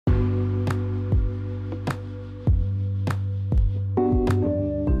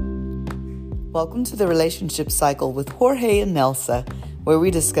Welcome to the Relationship Cycle with Jorge and Nelsa, where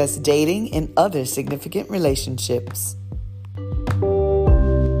we discuss dating and other significant relationships.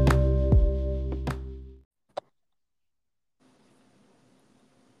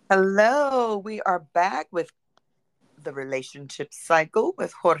 Hello, we are back with the Relationship Cycle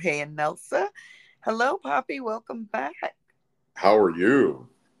with Jorge and Nelsa. Hello, Poppy. Welcome back. How are you?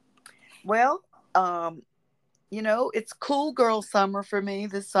 Well, it's cool girl summer for me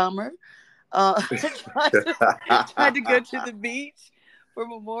this summer. Tried to go to the beach for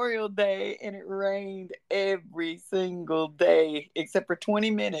Memorial Day, and it rained every single day except for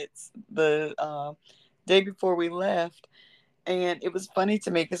 20 minutes the day before we left. And it was funny to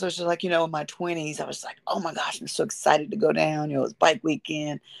me because I was just like, in my 20s, I was like, oh my gosh, I'm so excited to go down. It was bike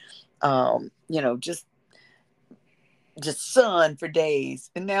weekend. Just sun for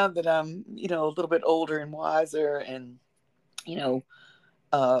days. And now that I'm, a little bit older and wiser and,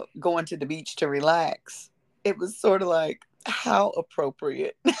 going to the beach to relax, it was sort of like, how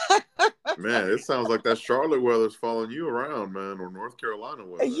appropriate. Man, it sounds like that Charlotte weather's following you around, man, or North Carolina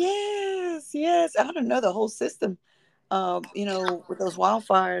weather. Yes. I don't know the whole system. With those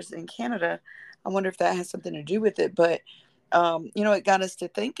wildfires in Canada, I wonder if that has something to do with it. But, it got us to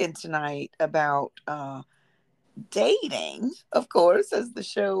thinking tonight about dating, of course, as the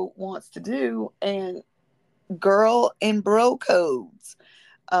show wants to do, and girl and bro codes.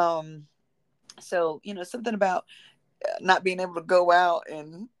 Something about not being able to go out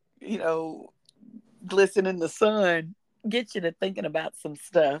and, glisten in the sun get you to thinking about some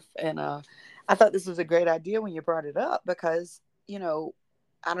stuff. And I thought this was a great idea when you brought it up because, I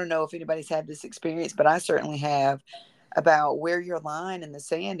don't know if anybody's had this experience, but I certainly have, about where your line in the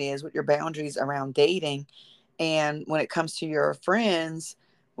sand is, what your boundaries around dating. And when it comes to your friends,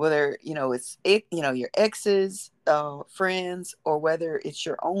 whether, your ex's friends, or whether it's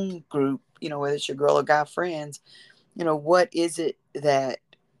your own group, whether it's your girl or guy friends, what is it that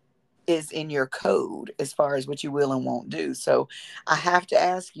is in your code as far as what you will and won't do. So I have to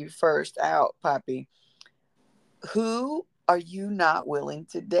ask you first out, Poppy, who are you not willing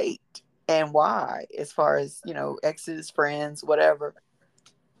to date and why, as far as, exes, friends, whatever?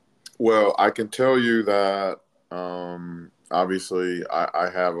 Well, I can tell you that obviously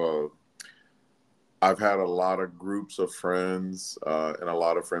I've had a lot of groups of friends and a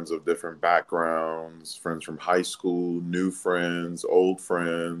lot of friends of different backgrounds, friends from high school, new friends, old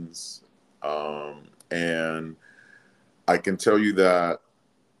friends. And I can tell you that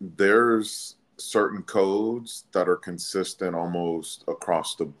there's certain codes that are consistent almost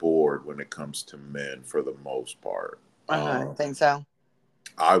across the board when it comes to men for the most part. I think so.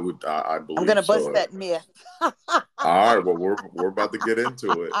 I believe I'm gonna bust so. that myth. All right, well, we're about to get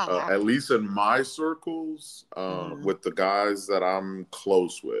into it. At least in my circles, with the guys that I'm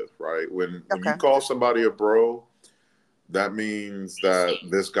close with, right? When you call somebody a bro, that means that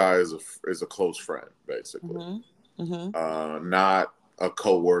this guy is a close friend, basically. Not a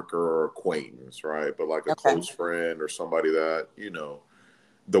coworker or acquaintance, right? But like a close friend or somebody that,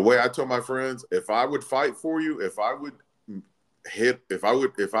 the way I tell my friends, if I would fight for you, if I would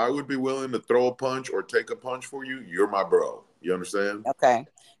be willing to throw a punch or take a punch for you, you're my bro. You understand? Okay.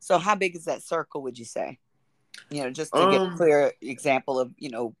 So how big is that circle, would you say? Just to get a clear example of,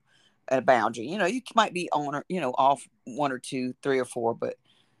 a boundary. You might be on, off one or two, three or four, but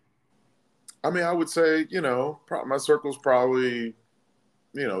I mean, I would say, my circle's probably,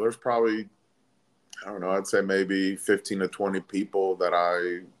 there's probably, I don't know, I'd say maybe 15 to 20 people that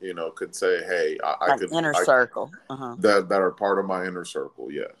I, could say, hey, I could inner circle that are part of my inner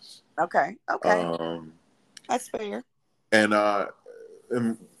circle. Yes. Okay. That's fair. And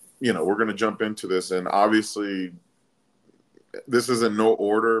we're going to jump into this, and obviously this is in no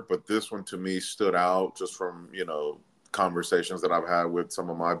order, but this one to me stood out just from, conversations that I've had with some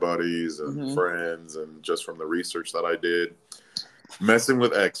of my buddies and friends, and just from the research that I did. Messing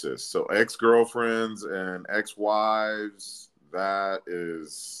with exes. So ex-girlfriends and ex-wives, that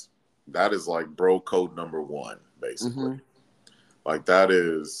is like bro code number one, basically. Like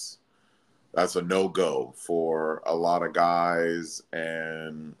that's a no-go for a lot of guys.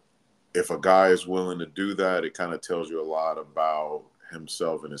 And if a guy is willing to do that, it kind of tells you a lot about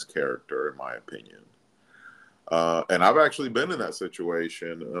himself and his character, in my opinion. And I've actually been in that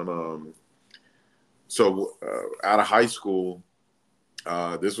situation. And so out of high school,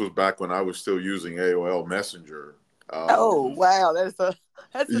 this was back when I was still using AOL Messenger. Oh wow, that's a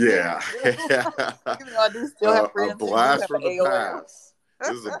yeah. Even though I do still have friends a blast from the AOL. past.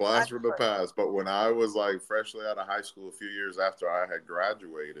 This is a blast from the past. But when I was like freshly out of high school, a few years after I had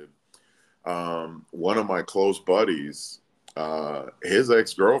graduated, one of my close buddies his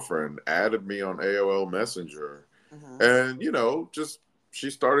ex-girlfriend added me on AOL Messenger, Mm-hmm. and just she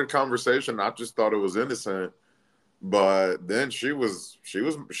started conversation. I just thought it was innocent, but then she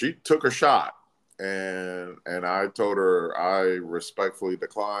took a shot, and I told her I respectfully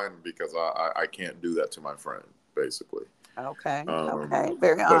declined because I can't do that to my friend, basically. Okay. Um, Okay.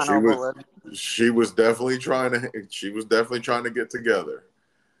 Very but honorable of you. she was definitely trying to get together,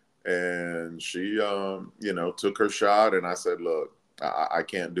 and she took her shot, and I said, look, I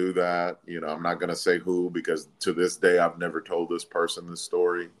can't do that. I'm not going to say who, because to this day I've never told this person this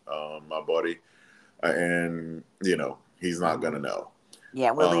story, my buddy, and he's not going Mm-hmm. to know.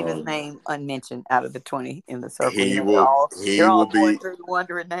 Yeah, we'll leave his um, name unmentioned out of the 20 in the circle. You he know, will they're he all will going be through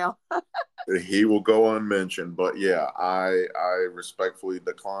wondering now. he will go unmentioned. But yeah, I respectfully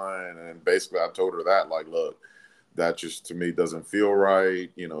decline, and basically I told her that, like, look, that just to me doesn't feel right.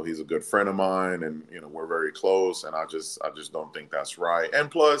 He's a good friend of mine, and we're very close, and I just don't think that's right. And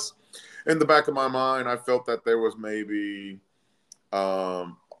plus, in the back of my mind, I felt that there was maybe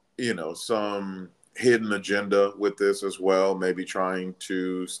um, some hidden agenda with this as well, maybe trying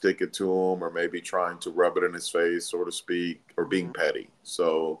to stick it to him, or maybe trying to rub it in his face, so to speak, or being Mhm. petty.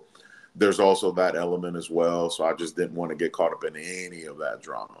 So there's also that element as well. So I just didn't want to get caught up in any of that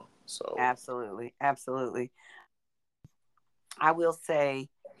drama. So Absolutely. Absolutely. I will say,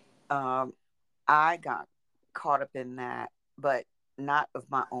 um, I got caught up in that, but not of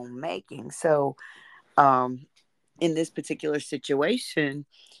my own making. So, um, in this particular situation,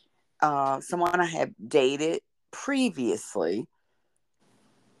 someone I had dated previously,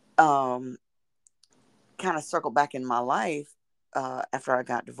 um, kind of circled back in my life after I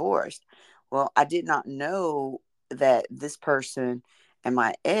got divorced. Well, I did not know that this person and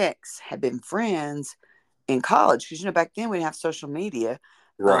my ex had been friends in college, because back then we didn't have social media.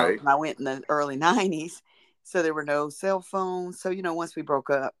 right, I went in the early '90s, so there were no cell phones. So once we broke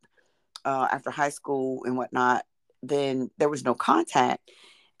up after high school and whatnot, then there was no contact.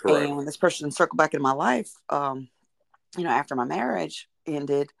 correct, And when this person circled back into my life, after my marriage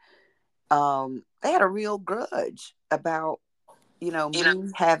ended, they had a real grudge about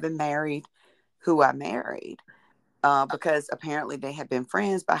me having married who I married, because apparently they had been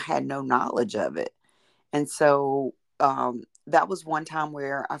friends, but I had no knowledge of it. And so that was one time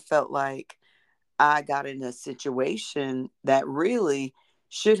where I felt like I got in a situation that really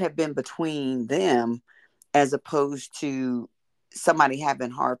should have been between them, as opposed to somebody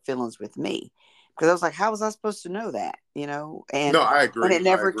having hard feelings with me. Because I was like, how was I supposed to know that? And no, I it agree, I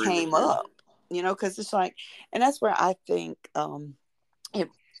never agree with came you. up, because it's like, and that's where I think if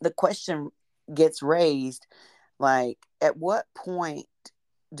the question gets raised, like, at what point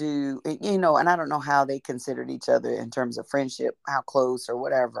and I don't know how they considered each other in terms of friendship, how close or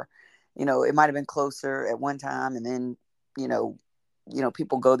whatever. It might have been closer at one time, and then you know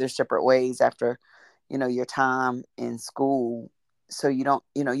people go their separate ways after your time in school. So you don't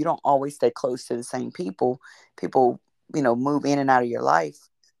always stay close to the same people move in and out of your life,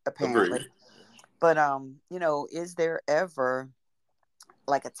 apparently. Agreed. But is there ever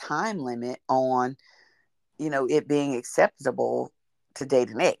like a time limit on it being acceptable to date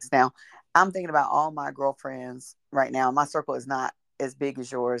an ex? Now, I'm thinking about all my girlfriends right now. My circle is not as big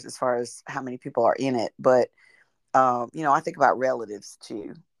as yours as far as how many people are in it, but I think about relatives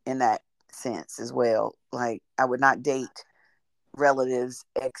too in that sense as well. Like, I would not date relatives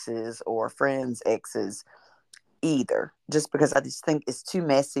exes or friends exes either, just because I just think it's too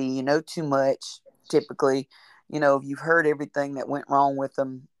messy, too much. Typically, if you've heard everything that went wrong with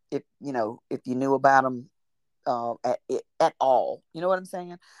them, if you knew about them at all. You know what I'm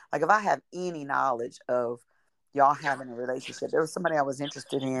saying? Like, if I have any knowledge of y'all having a relationship, there was somebody I was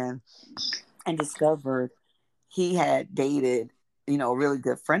interested in and discovered he had dated, a really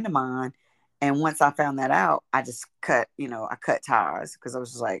good friend of mine. And once I found that out, I just I cut ties, because I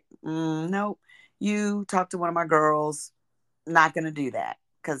was just like, nope, you talk to one of my girls, not going to do that,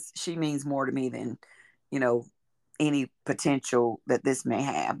 because she means more to me than, you know, any potential that this may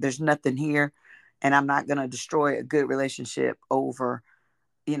have. There's nothing here, and I'm not going to destroy a good relationship over,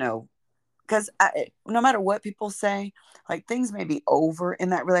 you know, because no matter what people say, like, things may be over in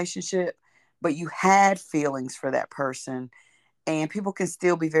that relationship, but you had feelings for that person, and people can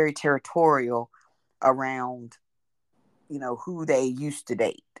still be very territorial around, who they used to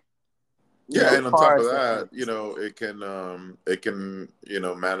date, Yeah, as and on far top of as that that, goes. it can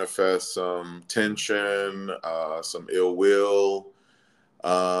manifest some tension, some ill will,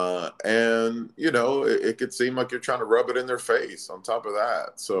 and it could seem like you're trying to rub it in their face. On top of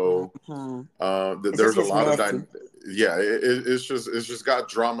that, so Hmm. It just there's a gets lot of messy. yeah, it's just got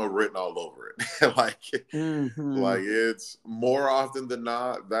drama written all over it. Like it's more often than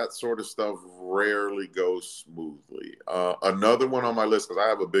not, that sort of stuff rarely goes smoothly. Another one on my list, because I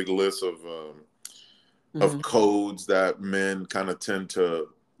have a big list of codes that men kind of tend to,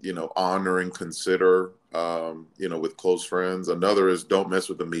 honor and consider, with close friends. Another is don't mess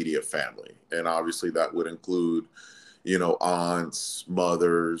with the immediate family. And obviously that would include, aunts,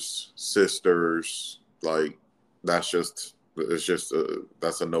 mothers, sisters. Like that's a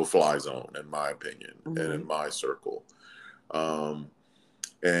no-fly zone in my opinion and in my circle. And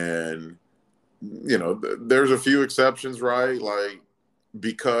there's a few exceptions, right? Like,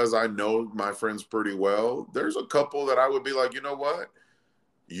 because I know my friends pretty well, there's a couple that I would be like, you know what?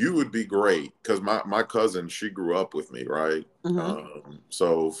 You would be great. Because my cousin, she grew up with me, right?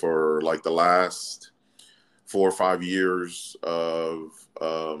 So for like the last 4 or 5 years of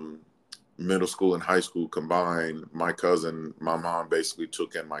middle school and high school combined, my mom basically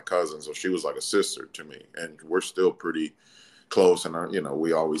took in my cousin. So she was like a sister to me. And we're still pretty close. And,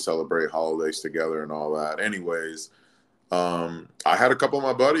 we always celebrate holidays together and all that. Anyways, I had a couple of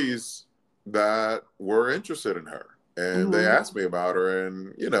my buddies that were interested in her, and they asked me about her,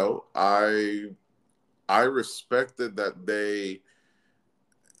 and I respected that they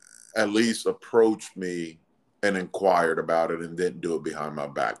at least approached me and inquired about it and didn't do it behind my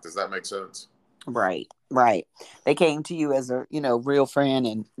back. Does that make sense? Right. They came to you as a, real friend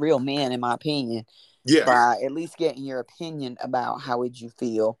and real men, in my opinion. Yes. By at least getting your opinion about how would you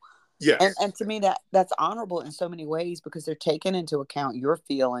feel. Yes. And to me that's honorable in so many ways, because they're taking into account your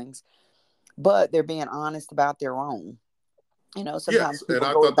feelings, but they're being honest about their own. Sometimes yes, and people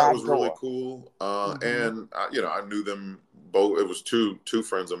I go thought that back was really door. cool. And I knew them both. It was two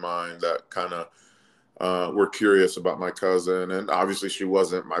friends of mine that kind of were curious about my cousin, and obviously she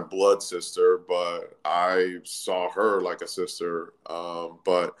wasn't my blood sister, but I saw her like a sister.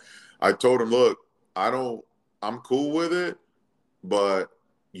 But I told him, look, I'm cool with it, but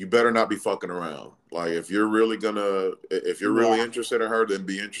you better not be fucking around. Like, if you're really interested in her, then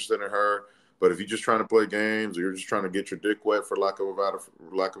be interested in her. But if you're just trying to play games, or you're just trying to get your dick wet, for lack of a better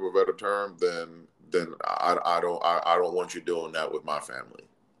term, then I don't want you doing that with my family.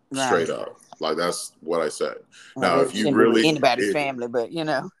 Straight up. Like, that's what I said. Well, Now, it if you shouldn't be with really, anybody's family, but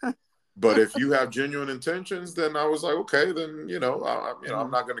but if you have genuine intentions, then I was like, okay, then I'm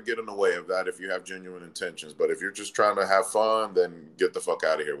not going to get in the way of that if you have genuine intentions. But if you're just trying to have fun, then get the fuck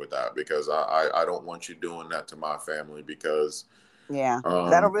out of here with that, because I don't want you doing that to my family, because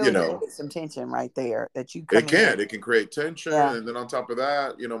that'll really create some tension right there. That you come in. It can create tension, and then on top of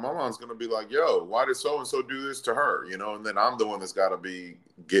that, my mom's going to be like, yo, why did so and so do this to her? And then I'm the one that's got to be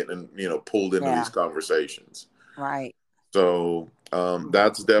getting pulled into these conversations. Right. So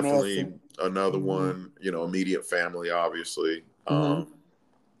that's definitely another one, immediate family, obviously.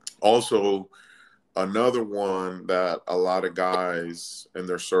 Also, another one that a lot of guys in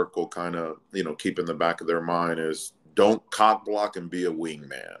their circle kind of, keep in the back of their mind is, don't cock block and be a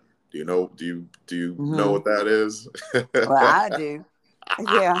wingman. Do you know what that is? Well, I do.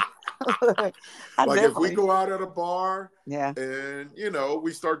 Yeah. Like, if we go out at a bar, and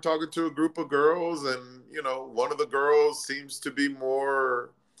we start talking to a group of girls, and one of the girls seems to be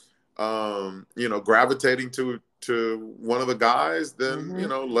more gravitating to one of the guys, then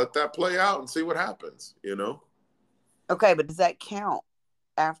let that play out and see what happens. Okay, but does that count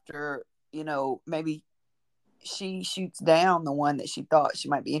after maybe she shoots down the one that she thought she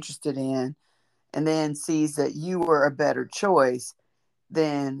might be interested in, and then sees that you were a better choice?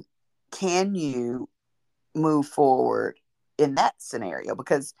 Then can you move forward in that scenario?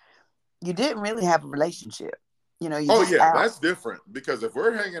 Because you didn't really have a relationship. That's different. Because if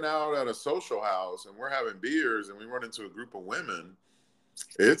we're hanging out at a social house and we're having beers and we run into a group of women,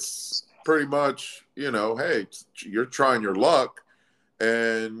 it's pretty much, hey, you're trying your luck,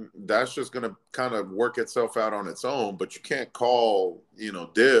 and that's just going to kind of work itself out on its own. But you can't call,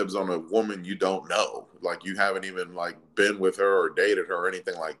 dibs on a woman you don't know. Like, you haven't even been with her or dated her or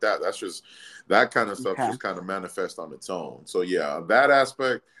anything like that. That's just, that kind of stuff just kind of manifests on its own. So that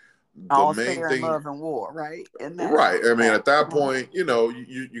aspect, all fair in love and war, right? Right. I mean, at that point, you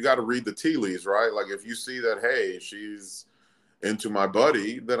got to read the tea leaves, right? Like, if you see that, hey, she's into my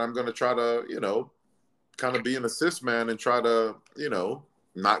buddy, then I'm going to try to, kind of be an assist man and try to,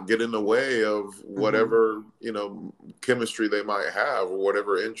 not get in the way of whatever, chemistry they might have or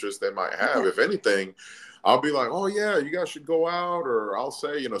whatever interest they might have. If anything, I'll be like, oh yeah, you guys should go out, or I'll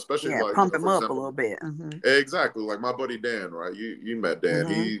say, especially Yeah, like, pump him for up a example, little bit. Mm-hmm. exactly, like my buddy Dan, right? You met Dan.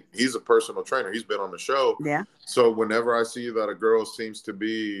 Mm-hmm. He's a personal trainer. He's been on the show. Yeah. So whenever I see that a girl seems to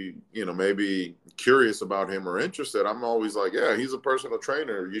be, maybe curious about him or interested, I'm always like, yeah, he's a personal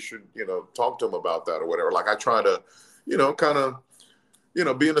trainer. You should, talk to him about that or whatever. Like I try to, kind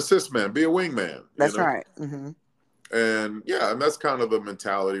of, be an assist man, be a wingman, That's right. Mm-hmm. And yeah, and that's kind of the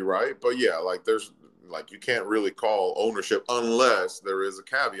mentality, right? But yeah, like there's like you can't really call ownership unless there is a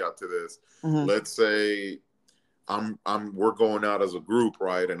caveat to this. Mm-hmm. Let's say we're going out as a group,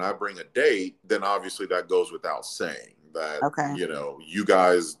 right? And I bring a date, then obviously that goes without saying that, Okay. you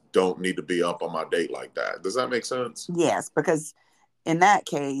guys don't need to be up on my date like that. Does that make sense? Yes, because in that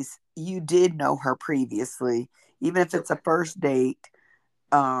case, you did know her previously, even if it's a first date.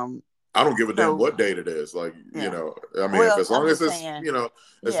 Um, I don't give a damn so what date it is. Like, yeah. I mean, if Well, as I'm long as just it's, saying,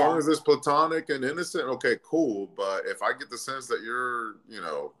 as long yeah, as it's platonic and innocent, okay, cool. But if I get the sense that you're,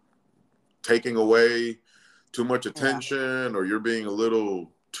 taking away too much yeah, attention or you're being a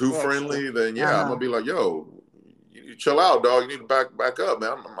little too extra. friendly, then yeah, I'm Uh-huh. gonna be like, yo, you chill out, dog. You need to back up,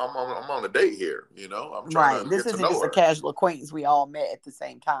 man. I'm on a date here. I'm trying Right. to This get to isn't know just a her. casual acquaintance we all met at the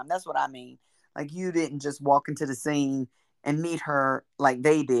same time. That's what I mean. Like you didn't just walk into the scene and meet her like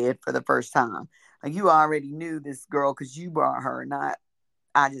they did for the first time. Like you already knew this girl because you brought her, not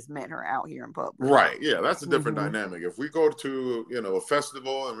I just met her out here in public. Right. Yeah, that's a different Mm-hmm. dynamic. If we go to, a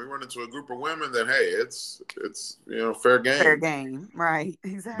festival and we run into a group of women, then hey, it's fair Fair game. game. Right. But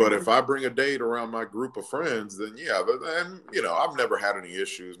if Exactly. I bring a date around my group of friends, then yeah, but then I've never had any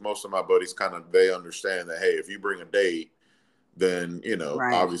issues. Most of my buddies they understand that hey, if you bring a date, then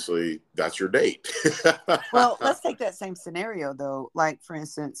Right. obviously that's your date. Well, let's take that same scenario though. Like for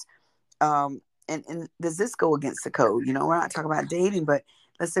instance, and does this go against the code? We're not talking about dating, but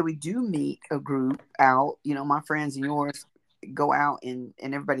let's say we do meet a group out, my friends and yours go out and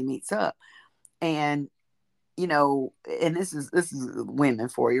everybody meets up. And, and this is women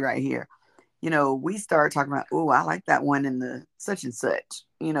for you right here. We start talking about, oh, I like that one in the such and such,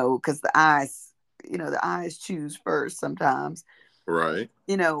 because the eyes choose first sometimes, Right.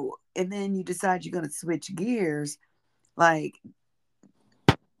 and then you decide you're going to switch gears. Like,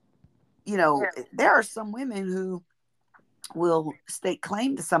 there are some women who will stake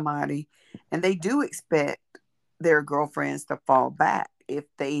claim to somebody and they do expect their girlfriends to fall back if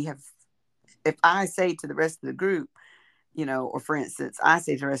I say to the rest of the group, or for instance, I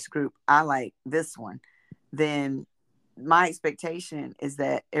say to the rest of the group, I like this one, then my expectation is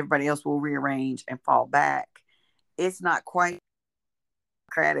that everybody else will rearrange and fall back. It's not quite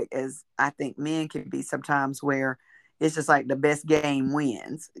democratic as I think men can be sometimes, where it's just like the best game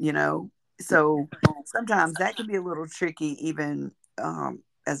wins. So sometimes that can be a little tricky, even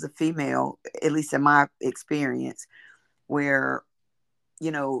as a female, at least in my experience, where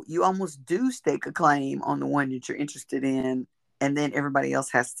you almost do stake a claim on the one that you're interested in, and then everybody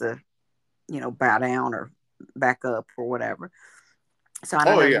else has to, bow down or back up or whatever. So I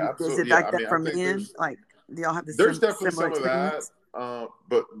don't Oh know. yeah, Is it absolutely. Yeah, like I that mean, I for think men? Like, do y'all have the there's definitely similar some of that. experience?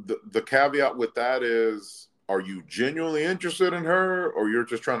 But the caveat with that is, are you genuinely interested in her, or you're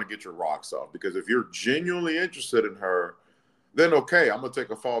just trying to get your rocks off? Because if you're genuinely interested in her, then okay, I'm gonna take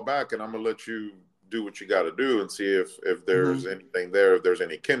a fall back and I'm gonna let you do what you got to do and see if Mm-hmm. there's anything there, if there's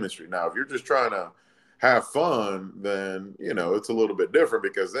any chemistry. Now, if you're just trying to have fun, then it's a little bit different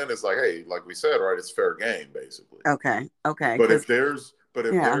because then it's like, hey, like we said, right, it's fair game basically. Okay. Okay. But Because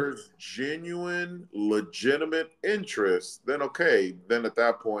if yeah, there's genuine, legitimate interest, then okay, then at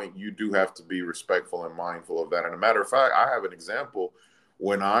that point you do have to be respectful and mindful of that. And a matter of fact, I have an example.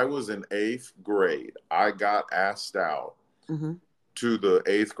 When I was in eighth grade, I got asked out mm-hmm. to the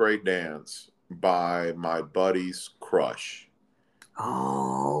eighth grade dance by my buddy's crush.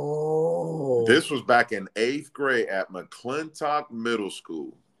 Oh, This was back in eighth grade at McClintock Middle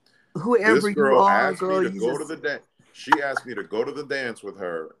School. whoever This you girl are, asked me girl, to you go to just the dance. She asked me to go to the dance with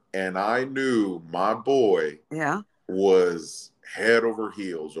her, and I knew my boy yeah, was head over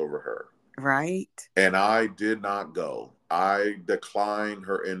heels over her. right. And I did not go. I declined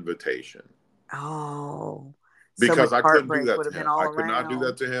her invitation Oh, so much because I couldn't do heartbreak that would to have been him. I all could not do that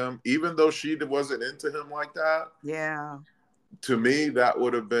around. to him, even though she wasn't into him like that. Yeah, To me, that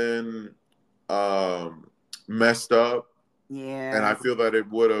would have been messed up. And yeah. I feel that it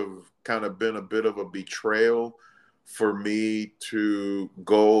would have kind of been a bit of a betrayal for me to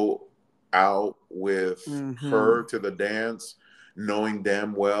go out with Mm-hmm. her to the dance, knowing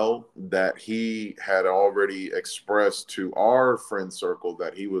damn well that he had already expressed to our friend circle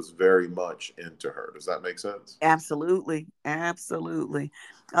that he was very much into her. Does that make sense? Absolutely, absolutely.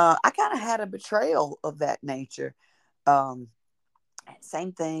 I kind of had a betrayal of that nature. Um,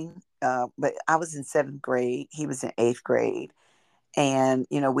 Same thing, but I was in seventh grade. He was in eighth grade, and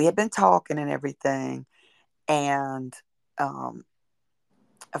we had been talking and everything. And um,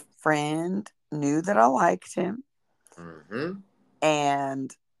 a friend knew that I liked him, Mm-hmm.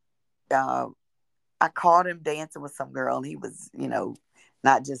 and uh, I caught him dancing with some girl, and he was,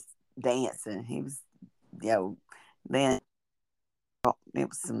 not just dancing. He was, you know, then it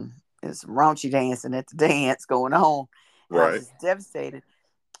was some raunchy dancing at the dance going on, and I was Right. just devastated.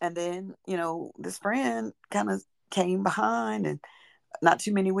 And then, this friend kind of came behind, and not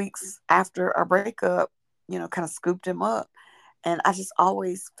too many weeks after our breakup, kind of scooped him up. And I just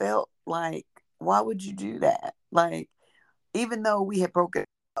always felt like, why would you do that? Like, even though we had broken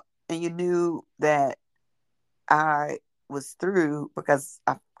and you knew that I was through because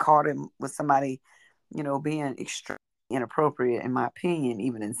I caught him with somebody, being extremely inappropriate, in my opinion,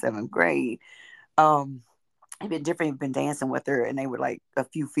 even in seventh grade. Um, it'd been different, been dancing with her and they were like a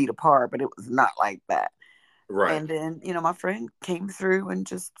few feet apart, but it was not like that. Right. And then, my friend came through and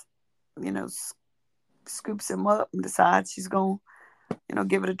just, you know, scoops him up and decides she's going to,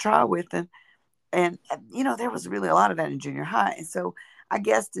 give it a try with him. And, there was really a lot of that in junior high. And so I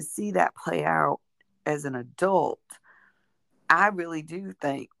guess to see that play out as an adult, I really do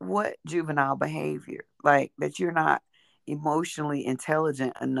think what juvenile behavior, like that you're not emotionally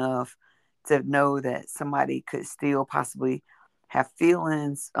intelligent enough to know that somebody could still possibly have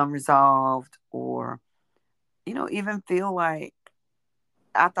feelings unresolved, or, even feel like,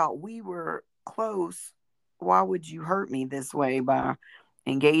 I thought we were close. Why would you hurt me this way by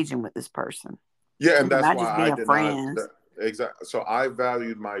engaging with this person? Yeah, and that's Not why just I being did not. friends. Exactly. So I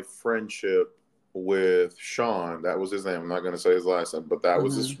valued my friendship with Sean. That was his name. I'm not going to say his last name, but that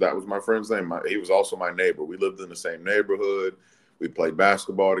was Hmm. his. That was my friend's name. He was also my neighbor. We lived in the same neighborhood. We played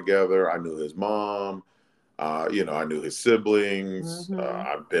basketball together. I knew his mom. I knew his siblings. Hmm.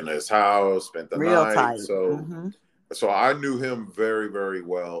 I've been to his house, spent the Real night. tight. So, Hmm. so I knew him very, very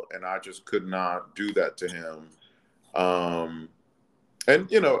well, and I just could not do that to him. Um, and at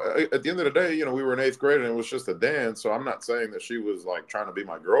the end of the day, we were in eighth grade and it was just a dance. So I'm not saying that she was like trying to be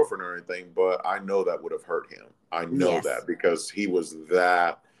my girlfriend or anything, but I know that would have hurt him. I know Yes. that because he was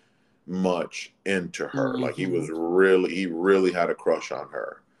that much into her. Like Hmm. he really had a crush on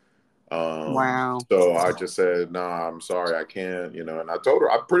her. Wow. So I just said, nah, I'm sorry, I can't, and I told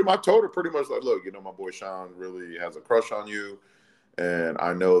her pretty much like, look, my boy Sean really has a crush on you. And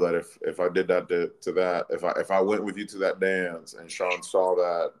I know that if I did that to that, if I went with you to that dance and Sean saw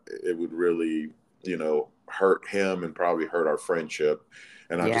that, it would really, hurt him and probably hurt our friendship.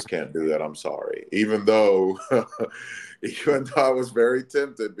 And I Yeah. just can't do that. I'm sorry. Even though I was very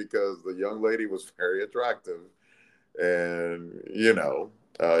tempted because the young lady was very attractive, and it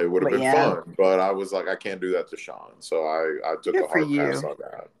would have But been yeah, fun. But I was like, I can't do that to Sean, so I took good a for hard pass you. on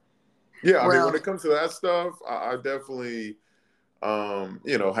that. Yeah, I mean, when Well, it comes to that stuff, I definitely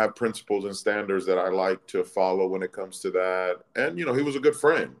have principles and standards that I like to follow when it comes to that. And, he was a good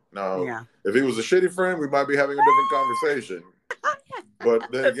friend. Now, yeah. if he was a shitty friend, we might be having a different conversation.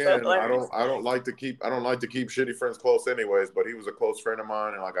 But then That's so again, hilarious. I don't like to keep shitty friends close anyways, but he was a close friend of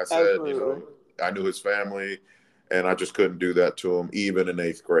mine. And like I said, Absolutely. I knew his family and I just couldn't do that to him, even in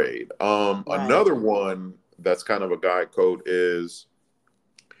eighth grade. Right. Another one that's kind of a guide code is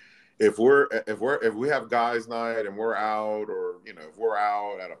if we have guys night and we're out, or if we're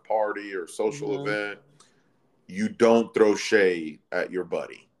out at a party or social Hmm. event, you don't throw shade at your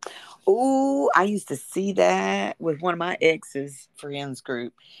buddy. Ooh, I used to see that with one of my ex's friends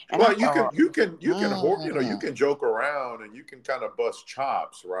group, and I Well, you can thought, you mm, can joke around and you can kind of bust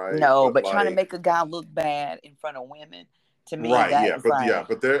chops, right? no, But but trying to like, make a guy look bad in front of women, to me, right, that is yeah, like,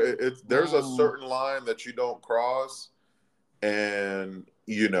 but there's a mm, certain line that you don't cross, and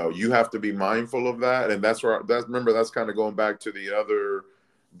you have to be mindful of that. And that's kind of going back to the other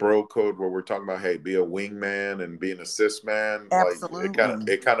bro code where we're talking about, hey, be a wingman and be an assist man. Like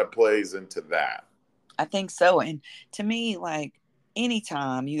absolutely. it kind of plays into that. I think so. And to me, like,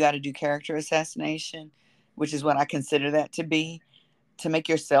 anytime you got to do character assassination, which is what I consider that to be, to make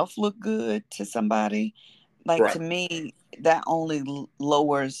yourself look good to somebody, like, to Right. me, that only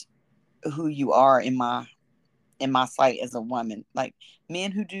lowers who you are in my sight as a woman. Like,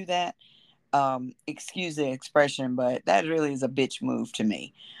 men who do that, excuse the expression, but that really is a bitch move to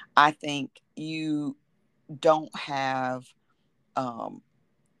me. I think you don't have um,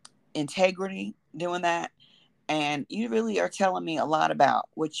 integrity doing that. And you really are telling me a lot about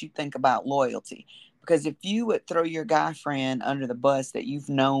what you think about loyalty. Because if you would throw your guy friend under the bus that you've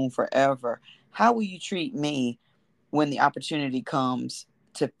known forever, how will you treat me when the opportunity comes?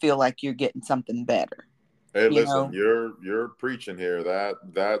 to feel like you're getting something better, Hey, you listen, know? you're preaching here.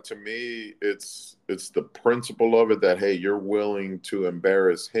 That to me, it's the principle of it that hey, you're willing to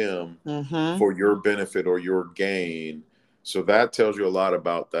embarrass him Mm-hmm. for your benefit or your gain. So that tells you a lot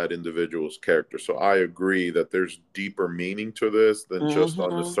about that individual's character. So I agree that there's deeper meaning to this than just on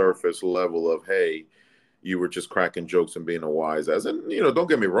the Mm-hmm. surface level of hey, you were just cracking jokes and being a wise ass. And don't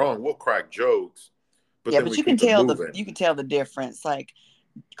get me wrong, we'll crack jokes, but Yeah, then but we keep it moving. you can tell the difference, like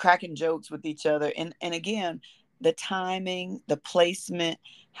cracking jokes with each other, and again, the timing, the placement,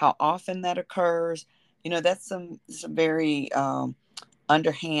 how often that occurs. That's some very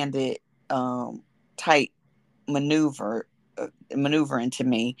underhanded, tight maneuver maneuvering to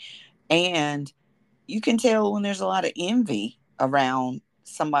me. And you can tell when there's a lot of envy around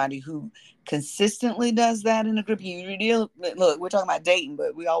somebody who consistently does that in a group. Look, we're talking about dating,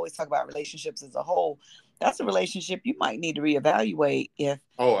 but we always talk about relationships as a whole. That's a relationship you might need to reevaluate if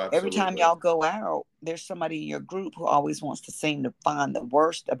Oh, every time absolutely. y'all go out, there's somebody in your group who always wants to seem to find the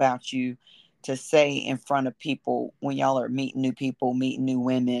worst about you to say in front of people when y'all are meeting new people, meeting new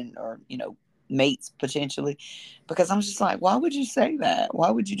women, or mates potentially. Because I'm just like, why would you say that? Why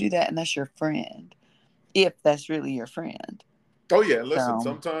would you do that? And that's your friend, if that's really your friend. Oh yeah, listen. So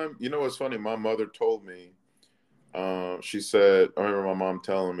Sometimes what's funny. My mother told me. She said, I remember my mom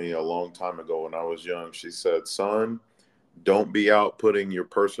telling me a long time ago when I was young. She said, "Son, don't be out putting your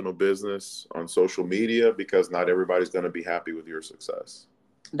personal business on social media because not everybody's going to be happy with your success."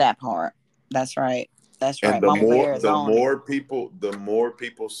 that part, that's right. That's And right. Mama Bear is the on it. more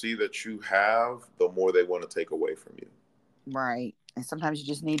people see that you have, the more they want to take away from you. Right. And sometimes you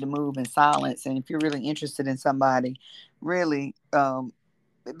just need to move in silence. And if you're really interested in somebody, really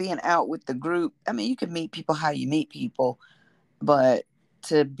being out with the group, I mean, you can meet people how you meet people, but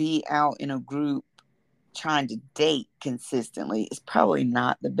to be out in a group trying to date consistently is probably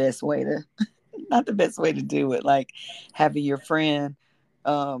not the best way to not the best way to do it. Like having your friend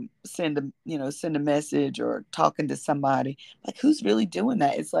send a message or talking to somebody, like who's really doing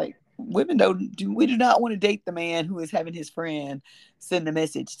that. It's like women we do not want to date the man who is having his friend send a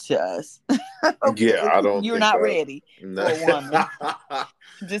message to us. Yeah, I don't You're think not that. ready No. for a woman.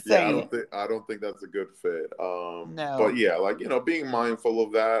 Just Yeah, saying. I don't think that's a good fit. But No. yeah, like being mindful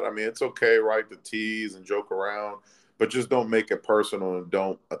of that. I mean, it's okay, right, to tease and joke around, but just don't make it personal and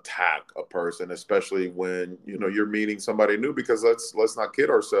don't attack a person, especially when you're meeting somebody new. Because let's not kid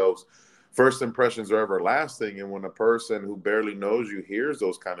ourselves. First impressions are everlasting, and when a person who barely knows you hears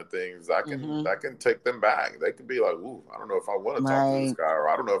those kind of things, Hmm. that can take them back. They can be like, "Ooh, I don't know if I want to talk to this Right. guy, or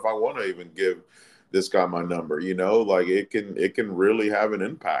I don't know if I want to even give this guy my number." Like it can really have an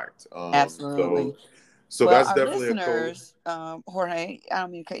impact. Absolutely. So Well, that's our definitely a code. listeners, Jorge, I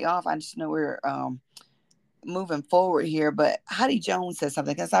don't mean to cut you off. I just know we're moving forward here, but Heidi Jones said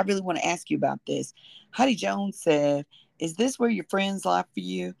something because I really want to ask you about this. Heidi Jones said, "Is this where your friends lie for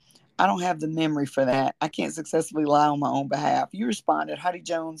you? I don't have the memory for that. I can't successfully lie on my own behalf." You responded, Heidi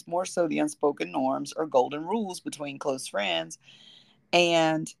Jones, more so the unspoken norms or golden rules between close friends.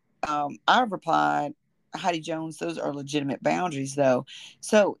 And I replied, Heidi Jones, those are legitimate boundaries, though.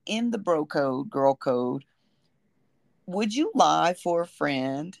 So in the bro code, girl code, would you lie for a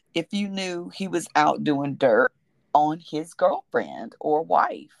friend if you knew he was out doing dirt on his girlfriend or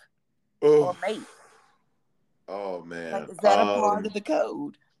wife Oh, or mate? oh Like, man. is that a part of the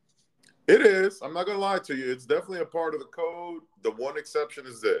code? It is. I'm not gonna lie to you. It's definitely a part of the code. The one exception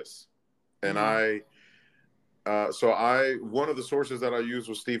is this, and Mm-hmm. one of the sources that I used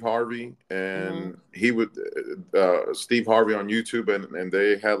was Steve Harvey, Mm-hmm. and he would Steve Harvey on YouTube, and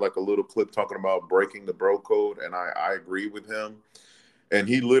they had like a little clip talking about breaking the bro code, and I agree with him, and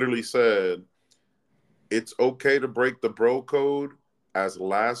he literally said it's okay to break the bro code as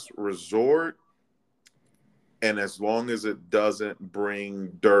last resort, and as long as it doesn't bring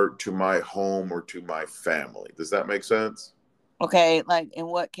dirt to my home or to my family. Does that make sense? Okay, like in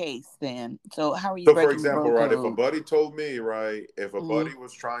what case then? So how are you So, for breaking the example, bro right, if a code? buddy told me, right, if a Mm-hmm. buddy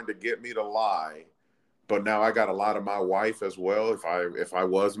was trying to get me to lie, but now I got a lot of my wife as well, if I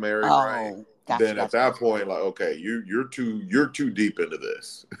was married, right, Oh, gotcha, then at gotcha, that point, like, okay, you're too deep into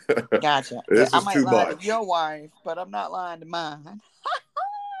this. gotcha. Yeah, This I is might too lie to much. your wife, but I'm not lying to mine.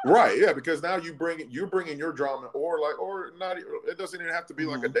 Right, yeah, because now you're bringing your drama, or not. It doesn't even have to be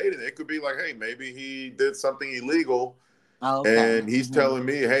like a Mm-hmm. dating. It could be like, hey, maybe he did something illegal, Okay. and he's Mm-hmm. telling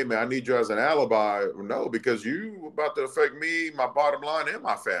me, hey, man, I need you as an alibi. No, because you about to affect me, my bottom line, and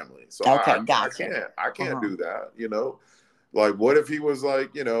my family. So Okay, I gotcha. can't Uh-huh. do that. Like, what if he was like,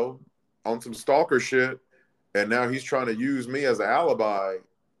 on some stalker shit, and now he's trying to use me as an alibi?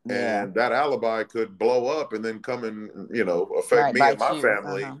 Yeah. and that alibi could blow up and then come and, affect Right. me and Bite my you.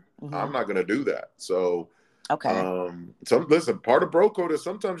 family. Hmm. I'm not going to do that. So, Okay. listen, part of bro code is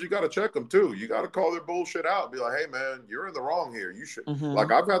sometimes you got to check them too. You got to call their bullshit out. Be like, hey man, you're in the wrong here. You should, like,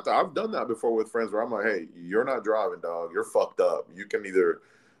 Hmm. I've done that before with friends where I'm like, hey, you're not driving, dog. You're fucked up. You can either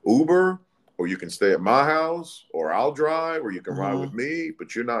Uber, or you can stay at my house, or I'll drive, or you can ride with Hmm. me,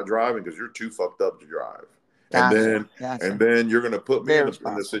 but you're not driving because you're too fucked up to drive. And Gotcha. then, and Gotcha. then you're going to put me Very in the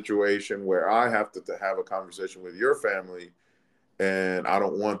responsible. situation where I have to have a conversation with your family, and I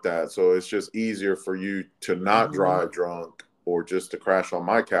don't want that. So it's just easier for you to not Hmm. drive drunk or just to crash on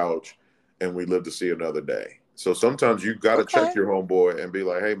my couch, and we live to see another day. So sometimes you got to check Okay. your homeboy and be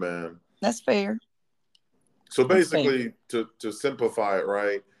like, hey man. That's fair. So That's fair. basically, to simplify it,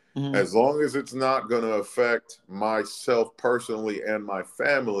 right? Hmm. As long as it's not going to affect myself personally and my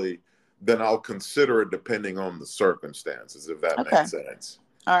family, then I'll consider it depending on the circumstances, if that Okay. makes sense.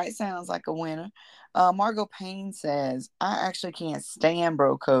 All right. Sounds like a winner. Margot Payne says, I actually can't stand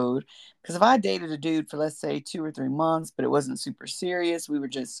bro code because if I dated a dude for, let's say, 2 or 3 months, but it wasn't super serious,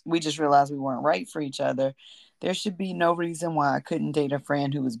 we just realized we weren't right for each other. There should be no reason why I couldn't date a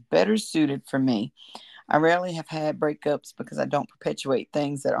friend who was better suited for me. I rarely have had breakups because I don't perpetuate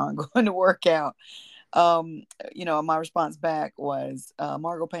things that aren't going to work out. um my response back was,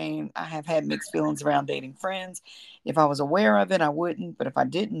 Margot Payne, I have had mixed feelings around dating friends. If I was aware of it, I wouldn't, but if I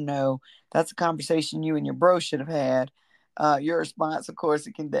didn't know, that's a conversation you and your bro should have had. Your response, of course,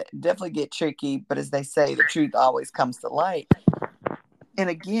 it can definitely get tricky, but as they say, the truth always comes to light. And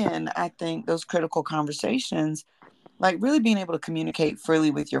again, I think those critical conversations, like really being able to communicate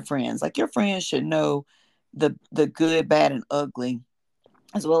freely with your friends, like your friends should know the good, bad, and ugly,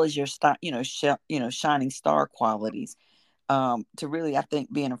 as well as your star, shining star qualities. To really, I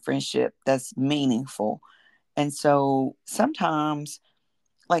think, be in a friendship that's meaningful. And so sometimes,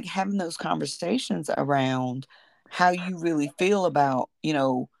 like having those conversations around how you really feel about,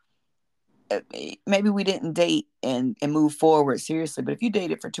 maybe we didn't date and move forward seriously, but if you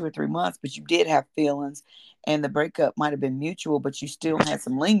dated for 2 or 3 months, but you did have feelings, and the breakup might have been mutual, but you still had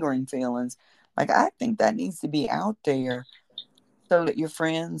some lingering feelings, like I think that needs to be out there so that your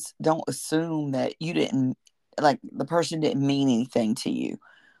friends don't assume that you didn't, like, the person didn't mean anything to you.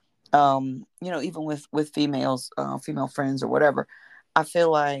 Even with females, female friends or whatever, I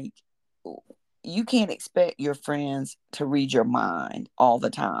feel like you can't expect your friends to read your mind all the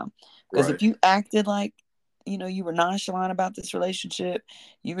time, because Right. if you acted like, you were nonchalant about this relationship,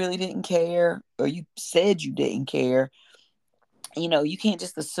 you really didn't care, or you said you didn't care, you can't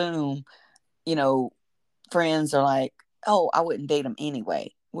just assume, you know friends are like, oh, I wouldn't date him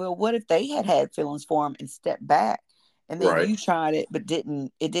anyway. Well, what if they had feelings for him and stepped back, and then Right. you tried it, but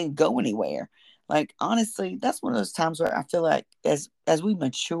it didn't go anywhere? Like, honestly, that's one of those times where I feel like as we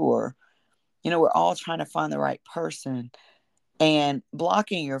mature, we're all trying to find the right person, and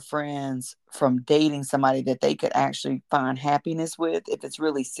blocking your friends from dating somebody that they could actually find happiness with if it's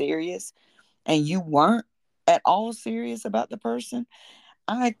really serious, and you weren't at all serious about the person.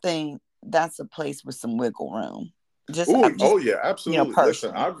 I think that's a place with some wiggle room. Just, Oh, just oh yeah, absolutely.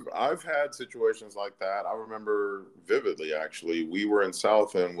 Listen, personally. I've had situations like that. I remember vividly. Actually, we were in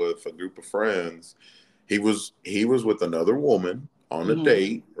South End with a group of friends. He was with another woman on a Hmm.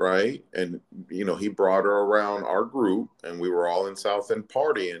 date, right? And he brought her around our group, and we were all in South End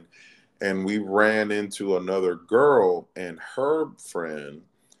partying, and we ran into another girl and her friend,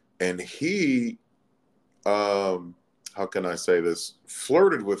 and he, how can I say this?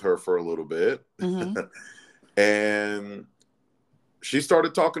 Flirted with her for a little bit, Hmm. and she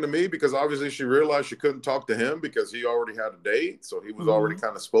started talking to me because obviously she realized she couldn't talk to him because he already had a date. So he was already Hmm.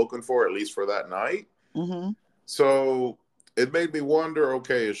 kind of spoken for, at least for that night. Hmm. So it made me wonder,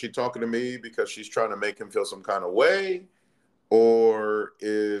 okay, is she talking to me because she's trying to make him feel some kind of way? Or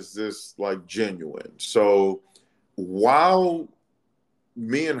is this like genuine? So while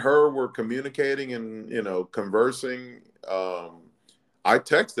me and her were communicating and, conversing, I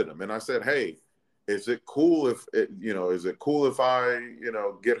texted him and I said, hey, is it cool if is it cool if I,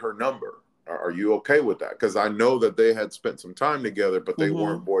 get her number? Are you okay with that? Because I know that they had spent some time together, but they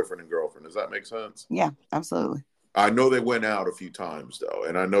weren't Hmm. boyfriend and girlfriend. Does that make sense? Yeah, absolutely. I know they went out a few times though,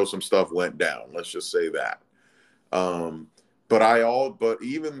 and I know some stuff went down. Let's just say that. Um, but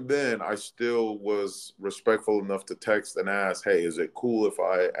even then, I still was respectful enough to text and ask, "Hey, is it cool if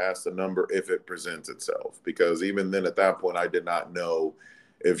I ask the number if it presents itself?" Because even then, at that point, I did not know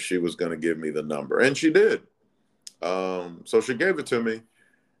if she was going to give me the number, and she did. So she gave it to me,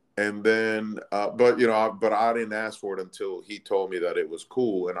 and then, but I didn't ask for it until he told me that it was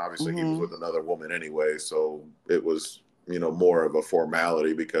cool, and obviously he was Hmm. with another woman anyway, so it was more of a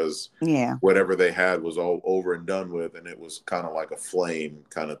formality because Yeah. whatever they had was all over and done with, and it was kind of like a flame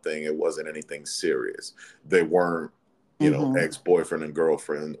kind of thing. It wasn't anything serious. They weren't, Mm-hmm. ex-boyfriend and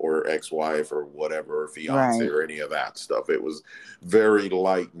girlfriend or ex-wife or whatever, or fiance Right. or any of that stuff. It was very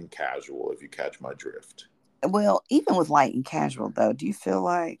light and casual, if you catch my drift. Well, even with light and casual, though, do you feel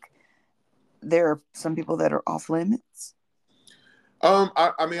like there are some people that are off limits?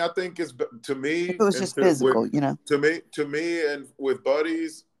 I mean, I think it's to If me it was and just physical, you know? to me and with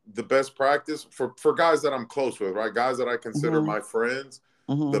buddies, the best practice for guys that I'm close with, right? Guys that I consider Mm-hmm. my friends,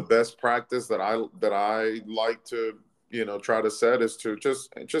 Mm-hmm. the best practice that I like to, try to set is to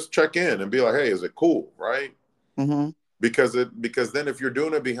just check in and be like, hey, is it cool, right? Mm-hmm. Because then if you're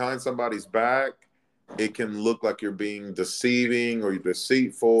doing it behind somebody's back, it can look like you're being deceiving or you're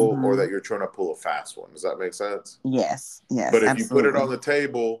deceitful or Mm-hmm. that you're trying to pull a fast one. Does that make sense? Yes. Yes. But if you put it on Absolutely. the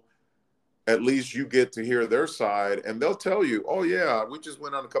table, at least you get to hear their side and they'll tell you, oh yeah, we just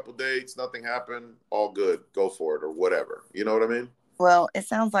went on a couple dates, nothing happened, all good, go for it or whatever. You know what I mean? Well, it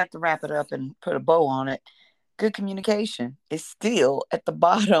sounds like, to wrap it up and put a bow on it, good communication is still at the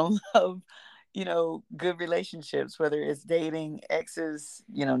bottom of, good relationships, whether it's dating exes,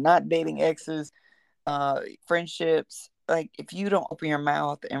 not dating exes, friendships. Like, if you don't open your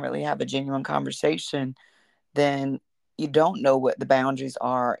mouth and really have a genuine conversation, then you don't know what the boundaries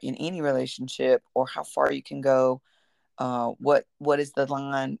are in any relationship or how far you can go. What is the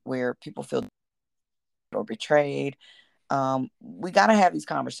line where people feel or betrayed? We got to have these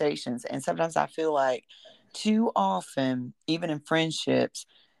conversations. And sometimes I feel like too often, even in friendships,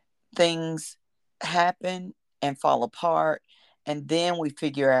 things happen and fall apart. And then we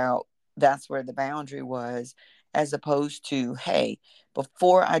figure out that's where the boundary was, as opposed to, hey,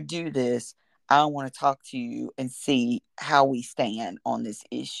 before I do this, I want to talk to you and see how we stand on this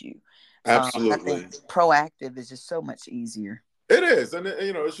issue. I think Absolutely. proactive is just so much easier. It is. And,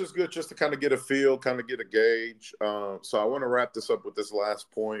 it's just good just to kind of get a feel, kind of get a gauge. So I want to wrap this up with this last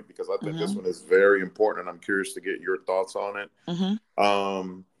point because I think this Hmm. one is very important. And I'm curious to get your thoughts on it. Hmm.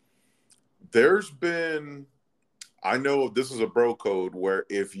 Um, there's been I know this is a bro code where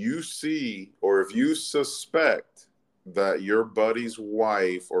if you see or if you suspect that your buddy's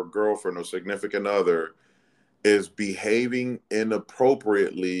wife or girlfriend or significant other is behaving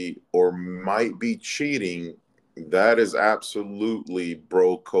inappropriately or might be cheating, that is absolutely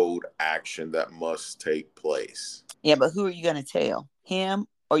bro code action that must take place. Yeah, but who are you going to tell? Him,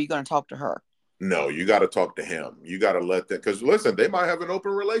 or are you going to talk to her? No, you got to talk to him. You got to let them, because listen, they might have an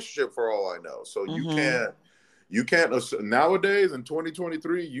open relationship for all I know. So Hmm. you can't nowadays in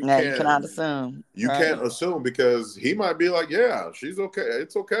 2023, No, you cannot assume, you can't right? assume because he might be like, yeah, she's okay.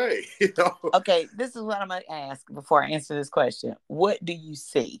 It's okay. Okay, this is what I'm going to ask before I answer this question. What do you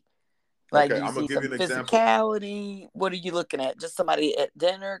see? Like, Okay, do you I'm gonna see give some you an example. physicality? What are you looking at? Just somebody at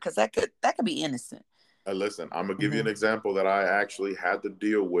dinner? Because that could be innocent. Listen, I'm gonna give you an Hmm. example that I actually had to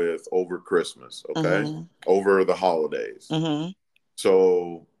deal with over Christmas. Okay, Hmm. over the holidays. Hmm.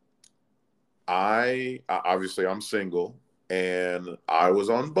 So obviously I'm single and I was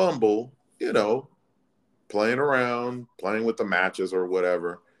on Bumble, playing around, playing with the matches or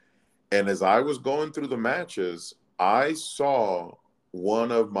whatever. And as I was going through the matches, I saw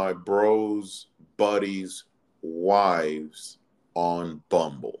one of my bros' buddies' wives on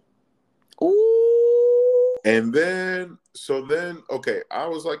Bumble. Ooh. Okay, I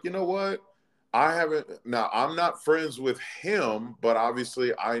was like, you know what? Now I'm not friends with him, but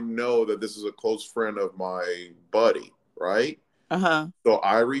obviously I know that this is a close friend of my buddy, right? Uh-huh. So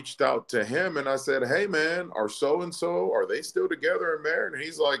I reached out to him and I said, hey man, are so and so, are they still together and married? And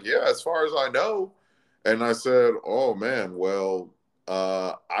he's like, yeah, as far as I know. And I said, oh man, well,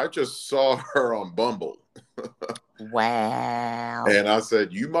 I just saw her on Bumble. Wow. And I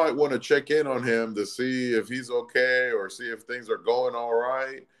said, you might want to check in on him to see if he's okay or see if things are going all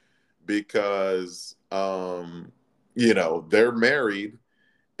right because, they're married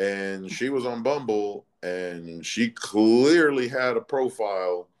and she was on Bumble and she clearly had a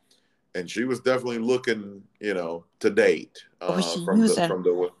profile and she was definitely looking, to date Was she from the, using from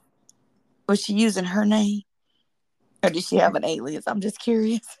the, was she using her name? Or did she have an alias? I'm just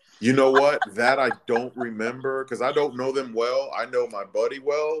curious. you know what? That I don't remember because I don't know them well. I know my buddy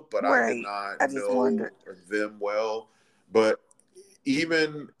well, but I did Right. not I just know wondered. them well. But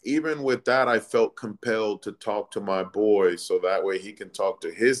even with that, I felt compelled to talk to my boy so that way he can talk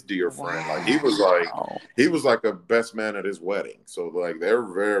to his dear friend. Like Wow. he was like a best man at his wedding. So like they're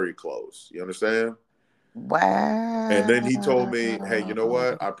very close. You understand? And then he told me, "Hey, you know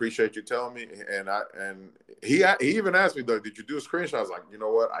Wow. what? I appreciate you telling me." And he even asked me, "Did you do a screenshot?" I was like, "You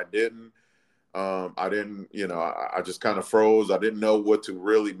know what? I didn't." I didn't, I just kind of froze. I didn't know what to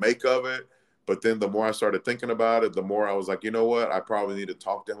really make of it. But then the more I started thinking about it, the more I was like, you know what? I probably need to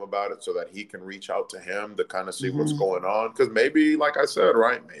talk to him about it so that he can reach out to him to kind of see what's Mm-hmm. going on. Because maybe, like I said,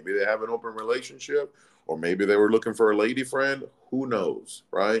 right? Maybe they have an open relationship, or maybe they were looking for a lady friend. Who knows,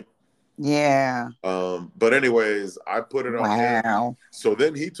 right? Yeah. But anyways, I put it on him. Wow. So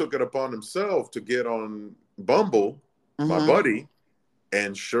then he took it upon himself to get on Bumble, my Mm-hmm. buddy,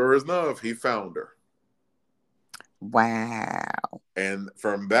 and sure enough, he found her. Wow. And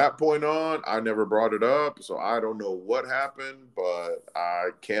from that point on, I never brought it up. So I don't know what happened, but I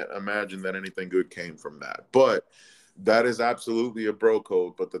can't imagine that anything good came from that. But that is absolutely a bro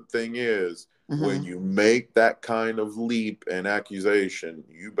code. But the thing is, when Mm-hmm. you make that kind of leap and accusation,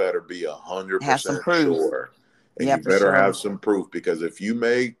 you better be Have some 100% proof. sure. And Yeah, you for better sure. have some proof, because if you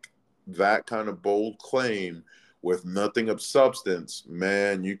make that kind of bold claim with nothing of substance,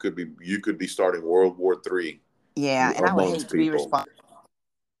 man, you could be starting World War III Yeah, and I would hate amongst to be people. responsible.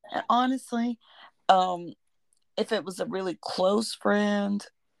 And honestly, um, if it was a really close friend,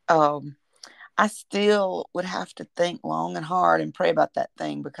 um, I still would have to think long and hard and pray about that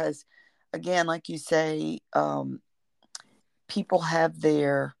thing because, again, like you say, people have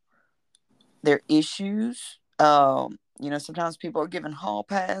their issues. Sometimes people are given hall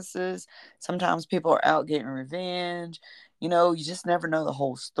passes. Sometimes people are out getting revenge. You just never know the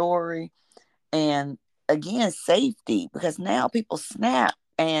whole story. And again, safety, because now people snap,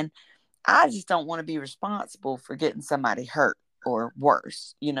 and I just don't want to be responsible for getting somebody hurt or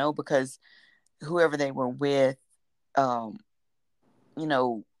worse, because whoever they were with, um, you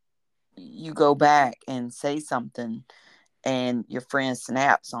know, you go back and say something and your friend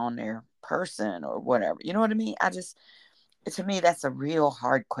snaps on their person or whatever. You know what I mean? To me, that's a real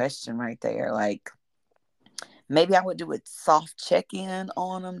hard question right there. Like, maybe I would do a soft check in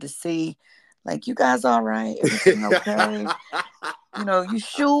on them to see, like, you guys all right? Everything okay? You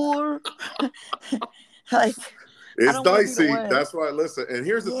sure? Like, I It's don't want to be the dicey. one. That's why. Listen, and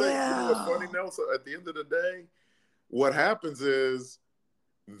here's the thing. You know what's funny, Yeah. Nelson? At the end of the day, what happens is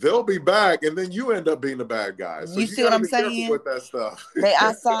they'll be back, and then you end up being the bad guy. So You you see got what to I'm be careful saying? with that stuff. They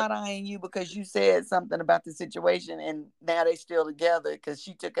are side eyeing you because you said something about the situation, and now they still together because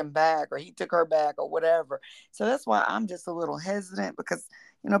she took him back or he took her back or whatever. So that's why I'm just a little hesitant because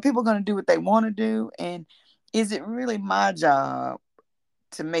people are going to do what they want to do, and is it really my job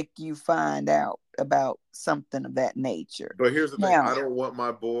to make you find out about something of that nature? But here's the thing. Now, I don't want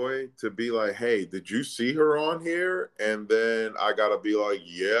my boy to be like, hey, did you see her on here? And then I got to be like,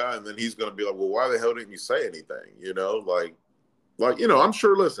 yeah. And then he's going to be like, well, why the hell didn't you say anything? I'm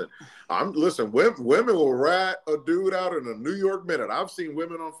sure, listen, women will rat a dude out in a New York minute. I've seen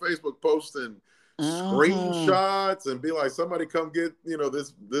women on Facebook posting mm-hmm. screenshots and be like, somebody come get,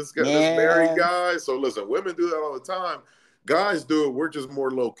 this guy, this married Yeah, guy. So listen, women do that all the time. Guys do it. We're just more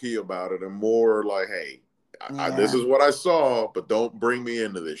low key about it and more like, hey, this yeah. is what I saw, but don't bring me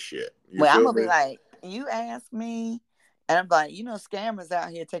into this shit. You Well, I'm feel gonna be me? like, you ask me, and I'm like, scammers out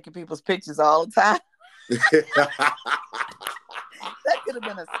here taking people's pictures all the time. That could have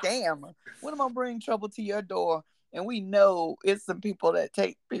been a scam. When am I bringing trouble to your door? And we know it's some people that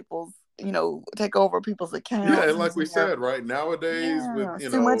take over people's Yeah, accounts and like we using their. said, right nowadays with Yeah,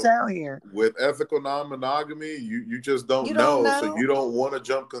 it's too much out here. with ethical non-monogamy, you just don't You don't know, so know. you don't want to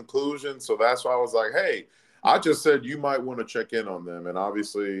jump conclusions. So that's why I was like, hey, I just said you might want to check in on them, and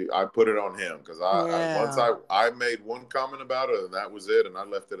obviously I put it on him because once Yeah, I made one comment about it, and that was it, and I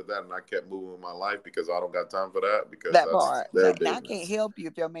left it at that, and I kept moving with my life because I don't got time for that because that that's part. their Now I can't business. help you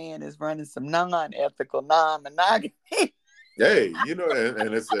if your man is running some non-ethical, non-monogamy. Hey,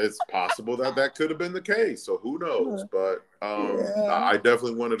 and it's possible that could have been the case. So who knows? But Yeah, I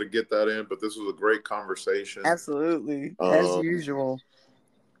definitely wanted to get that in. But this was a great conversation. absolutely, as Um, usual.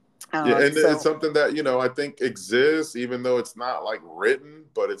 yeah, and it's So something that I think exists, even though it's not like written,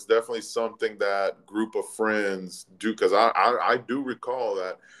 but it's definitely something that group of friends do. Because I do recall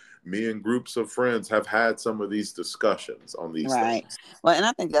that me and groups of friends have had some of these discussions on these right. things. Well, and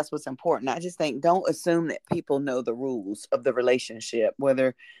I think that's what's important. I just think don't assume that people know the rules of the relationship,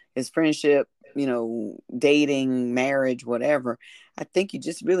 whether it's friendship, dating, marriage, whatever. I think you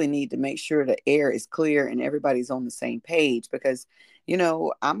just really need to make sure the air is clear and everybody's on the same page because,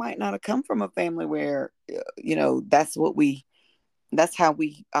 I might not have come from a family where, that's how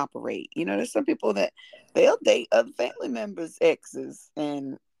we operate. There's some people that they'll date other family members' exes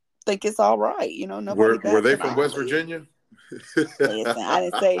and think it's all right. Nobody Were bats they an from West eyelid. Virginia? Listen, I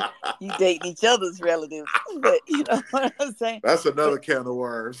didn't say you dating each other's relatives, but you know what I'm saying. That's But another can of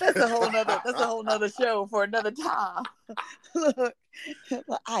worms. that's a whole nother show for another time. Look,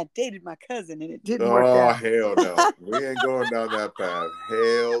 I dated my cousin and it didn't work Oh, out. hell no. We ain't going down that path.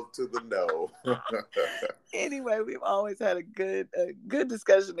 Hell to the no. Anyway, we've always had a good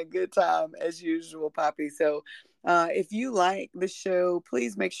discussion, a good time as usual, Poppy. So if you like the show,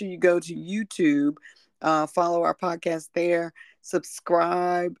 please make sure you go to YouTube, follow our podcast there,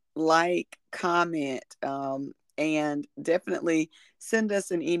 subscribe, like, comment, and definitely send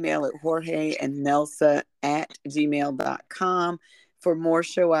us an email at jorgeandnelsa@gmail.com for more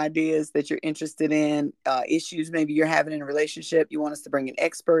show ideas that you're interested in, issues maybe you're having in a relationship, you want us to bring an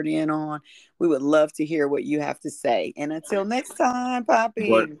expert in on. We would love to hear what you have to say. And until next time,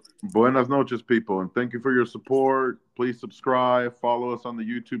 Poppy. Buenas noches, people, and thank you for your support. Please subscribe, follow us on the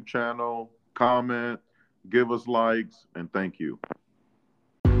YouTube channel, comment, give us likes, and thank you.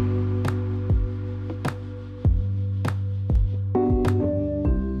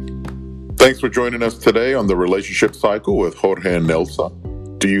 Thanks for joining us today on the Relationship Cycle with Jorge and Nelsa.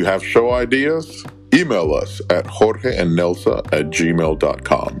 Do you have show ideas? Email us at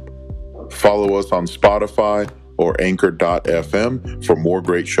jorgeandnelsa@gmail.com. Follow us on Spotify or anchor.fm for more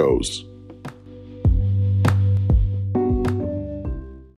great shows.